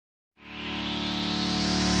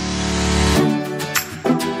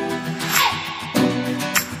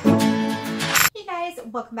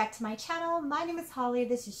welcome back to my channel. My name is Holly.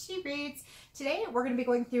 This is She Reads. Today we're going to be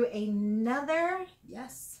going through another,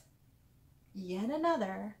 yes, yet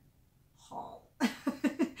another haul.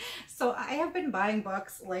 So I have been buying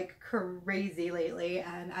books like crazy lately,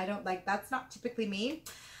 and that's not typically me.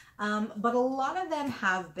 But a lot of them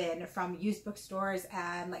have been from used bookstores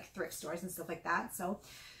and like thrift stores and stuff like that. So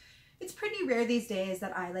it's pretty rare these days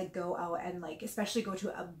that I like go out and like especially go to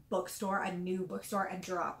a bookstore, a new bookstore, and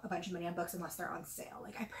drop a bunch of money on books unless they're on sale.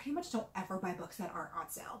 Like I pretty much don't ever buy books that aren't on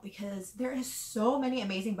sale because there is so many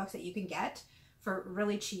amazing books that you can get for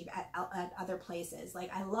really cheap at other places.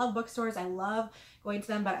 Like I love bookstores, I love going to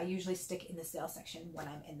them, but I usually stick in the sale section when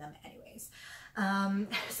I'm in them anyways.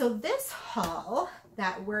 So this haul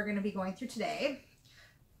that we're going to be going through today,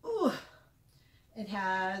 ooh, it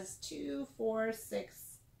has 2, 4, 6,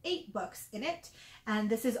 8 books in it, and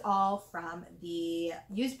this is all from the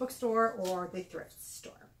used bookstore or the thrift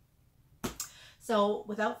store. So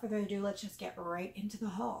without further ado, let's just get right into the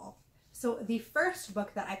haul. So the first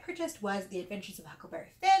book that I purchased was The Adventures of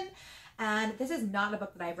Huckleberry Finn, and this is not a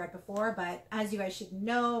book that I've read before, but as you guys should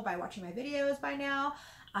know by watching my videos by now,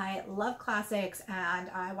 I love classics and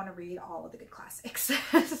I want to read all of the good classics.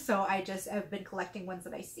 So I just have been collecting ones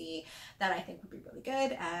that I see that I think would be really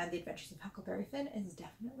good, and The Adventures of Huckleberry Finn is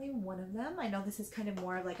definitely one of them. I know this is kind of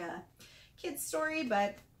more of like a kid's story,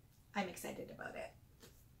 but I'm excited about it.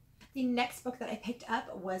 The next book that I picked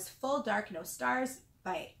up was Full Dark No Stars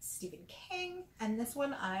by Stephen King, and this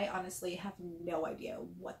one I honestly have no idea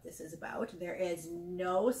what this is about. There is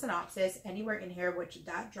no synopsis anywhere in here, which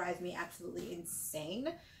that drives me absolutely insane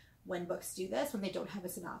when books do this, when they don't have a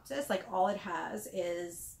synopsis. Like all it has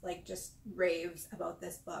is like just raves about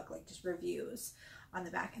this book, like just reviews on the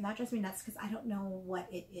back, and that drives me nuts because I don't know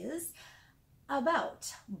what it is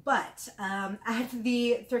about. But at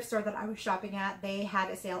the thrift store that I was shopping at, they had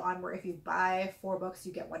a sale on where if you buy 4 books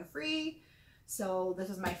you get 1 free. So this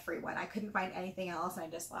was my free one. I couldn't find anything else, and I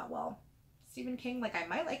just thought, well, Stephen King, like I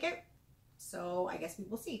might like it, so I guess we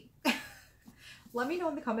will see. Let me know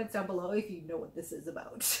in the comments down below if you know what this is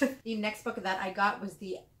about. The next book that I got was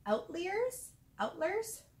The Outliers,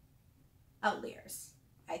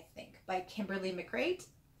 I think, by Kimberly McCreight.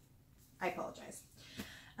 I apologize.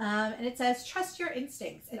 And it says, trust your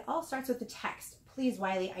instincts. It all starts with the text. Please,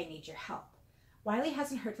 Wiley, I need your help. Wiley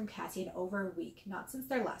hasn't heard from Cassie in over a week, not since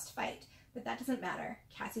their last fight. But that doesn't matter.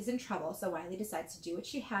 Cassie's in trouble, so Wiley decides to do what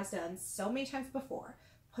she has done so many times before,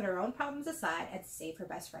 put her own problems aside and save her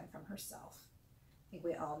best friend from herself. I think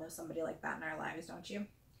we all know somebody like that in our lives, don't you?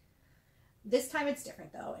 This time it's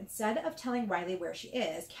different though. Instead of telling Wiley where she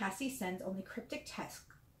is, Cassie sends only cryptic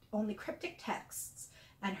texts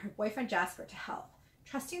and her boyfriend Jasper to help.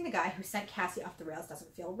 Trusting the guy who sent Cassie off the rails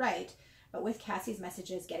doesn't feel right, but with Cassie's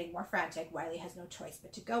messages getting more frantic, Wiley has no choice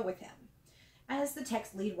but to go with him. As the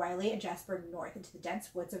texts lead Wiley and Jasper north into the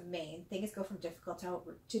dense woods of Maine, things go from difficult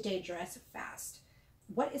to dangerous fast.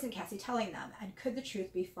 What isn't Cassie telling them, and could the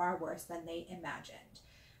truth be far worse than they imagined?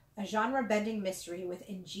 A genre-bending mystery with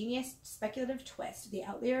ingenious speculative twist, The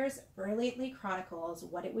Outliers brilliantly chronicles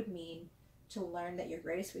what it would mean to learn that your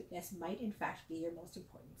greatest weakness might in fact be your most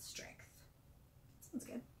important strength. Sounds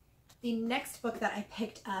good. The next book that I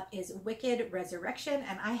picked up is Wicked Resurrection,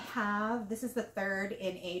 and this is the third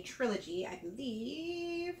in a trilogy, I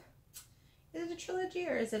believe. Is it a trilogy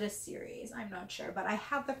or is it a series? I'm not sure, but I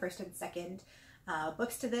have the first and second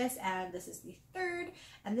books to this, and this is the third,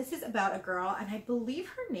 and this is about a girl, and I believe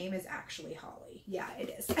her name is actually Holly. Yeah, it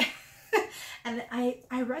is. And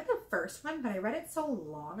I read the first one, but I read it so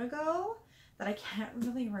long ago that I can't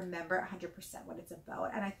really remember 100% what it's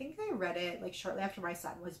about. And I think I read it like shortly after my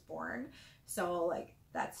son was born. So like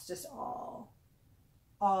that's just all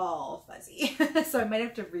fuzzy. So I might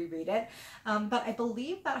have to reread it. But I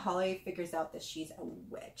believe that Holly figures out that she's a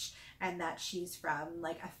witch and that she's from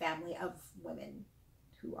like a family of women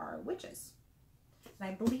who are witches. And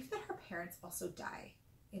I believe that her parents also die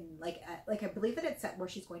in I believe that it's set where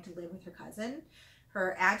she's going to live with her cousin,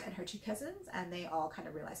 her aunt and her 2 cousins, and they all kind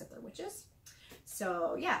of realize that they're witches.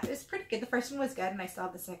 So yeah, it was pretty good. The first one was good, and I still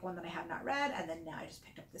have the second one that I have not read, and then now I just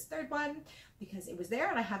picked up this third one because it was there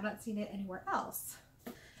and I have not seen it anywhere else.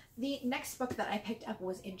 The next book that I picked up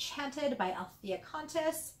was Enchanted by Althea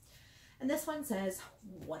Contis, and this one says,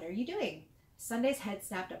 what are you doing? Sunday's head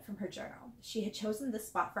snapped up from her journal. She had chosen this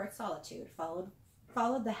spot for its solitude,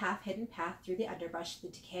 followed the half-hidden path through the underbrush to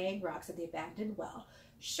the decaying rocks of the abandoned well,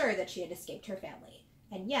 sure that she had escaped her family.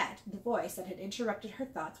 And yet, the voice that had interrupted her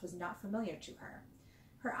thoughts was not familiar to her.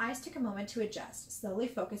 Her eyes took a moment to adjust, slowly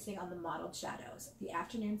focusing on the mottled shadows the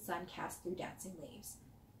afternoon sun cast through dancing leaves.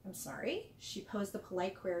 I'm sorry? She posed the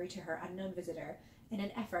polite query to her unknown visitor, in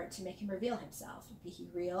an effort to make him reveal himself, be he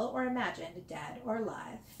real or imagined, dead or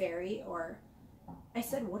alive, fairy or... I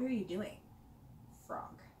said, what are you doing?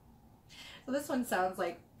 Frog. So this one sounds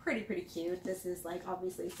like pretty cute. This is like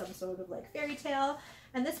obviously some sort of like fairy tale,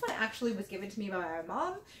 and this one actually was given to me by my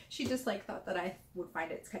mom. She just like thought that I would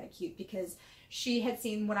find it kind of cute because she had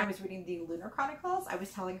seen when I was reading the Lunar Chronicles, I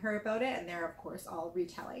was telling her about it, and they're of course all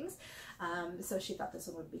retellings. So she thought this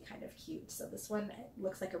one would be kind of cute. So this one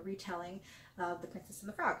looks like a retelling of The Princess and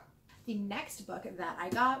the Frog. The next book that I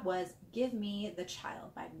got was Give Me the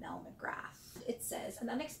Child by Mel McGrath. It says, an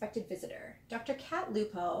unexpected visitor. Dr. Kat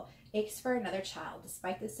Lupo aches for another child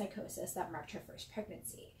despite the psychosis that marked her first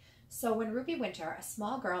pregnancy. So when Ruby Winter, a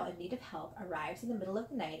small girl in need of help, arrives in the middle of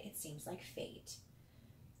the night, it seems like fate.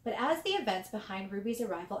 But as the events behind Ruby's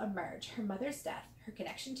arrival emerge, her mother's death, her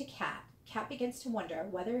connection to Kat, Kat begins to wonder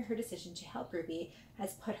whether her decision to help Ruby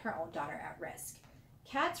has put her own daughter at risk.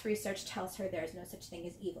 Kat's research tells her there is no such thing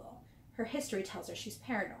as evil. Her history tells her she's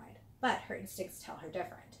paranoid, but her instincts tell her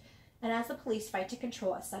different. And as the police fight to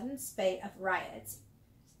control a sudden spate of riots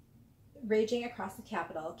raging across the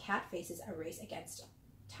capital, Kat faces a race against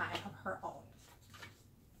time of her own.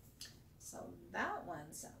 So that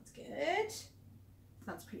one sounds good.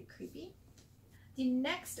 Sounds pretty creepy. The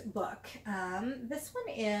next book, this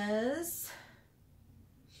one is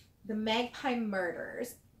The Magpie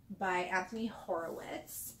Murders by Anthony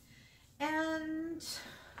Horowitz. And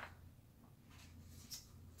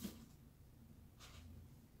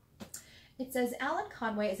it says Alan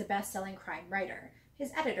Conway is a best-selling crime writer.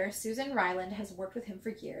 His editor, Susan Ryland, has worked with him for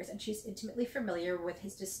years, and she's intimately familiar with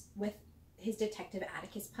his detective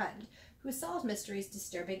Atticus Pund, who solves mysteries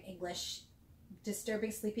disturbing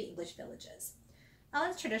sleepy English villages.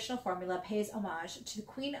 Alan's traditional formula pays homage to the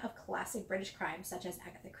queen of classic British crime such as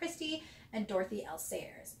Agatha Christie and Dorothy L.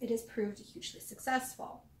 Sayers. It has proved hugely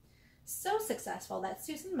successful. So successful that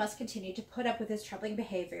Susan must continue to put up with his troubling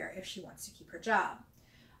behavior if she wants to keep her job.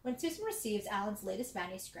 When Susan receives Alan's latest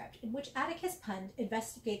manuscript, in which Atticus Pund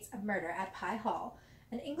investigates a murder at Pye Hall,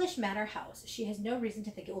 an English manor house, she has no reason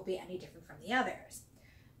to think it will be any different from the others.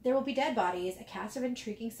 There will be dead bodies, a cast of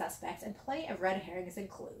intriguing suspects, and plenty of red herrings and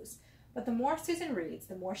clues. But the more Susan reads,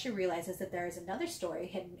 the more she realizes that there is another story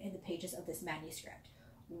hidden in the pages of this manuscript,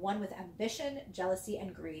 one with ambition, jealousy,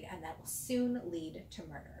 and greed, and that will soon lead to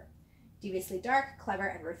murder. Deviously dark, clever,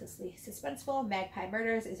 and ruthlessly suspenseful, Magpie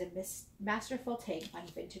Murders is a masterful take on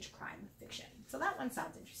vintage crime fiction. So that one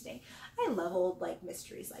sounds interesting. I love old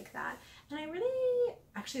mysteries like that, and I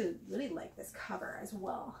actually really like this cover as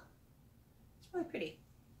well. It's really pretty.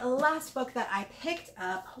 The last book that I picked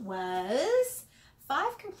up was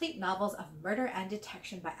 5 Complete Novels of Murder and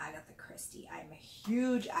Detection by Agatha Christie. I'm a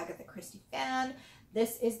huge Agatha Christie fan.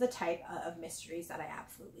 This is the type of mysteries that I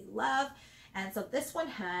absolutely love. And so this one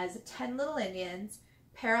has 10 Little Indians,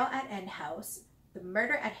 Peril at End House, The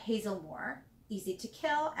Murder at Hazelmoor, Easy to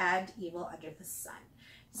Kill, and Evil Under the Sun.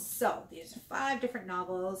 So these are 5 different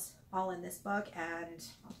novels all in this book, and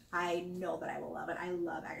I know that I will love it. I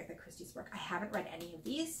love Agatha Christie's work. I haven't read any of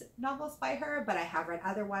these novels by her, but I have read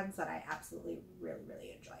other ones that I absolutely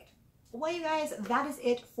really enjoyed. Well, you guys, that is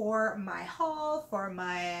it for my haul, for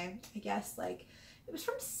my, I guess, it was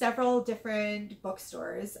from several different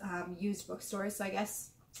bookstores, used bookstores, so I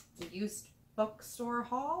guess the used bookstore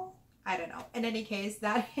haul? I don't know. In any case,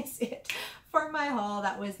 that is it for my haul.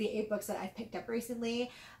 That was the 8 books that I've picked up recently.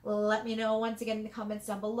 Let me know once again in the comments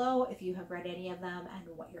down below if you have read any of them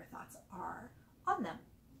and what your thoughts are on them.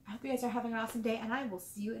 I hope you guys are having an awesome day, and I will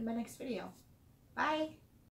see you in my next video. Bye!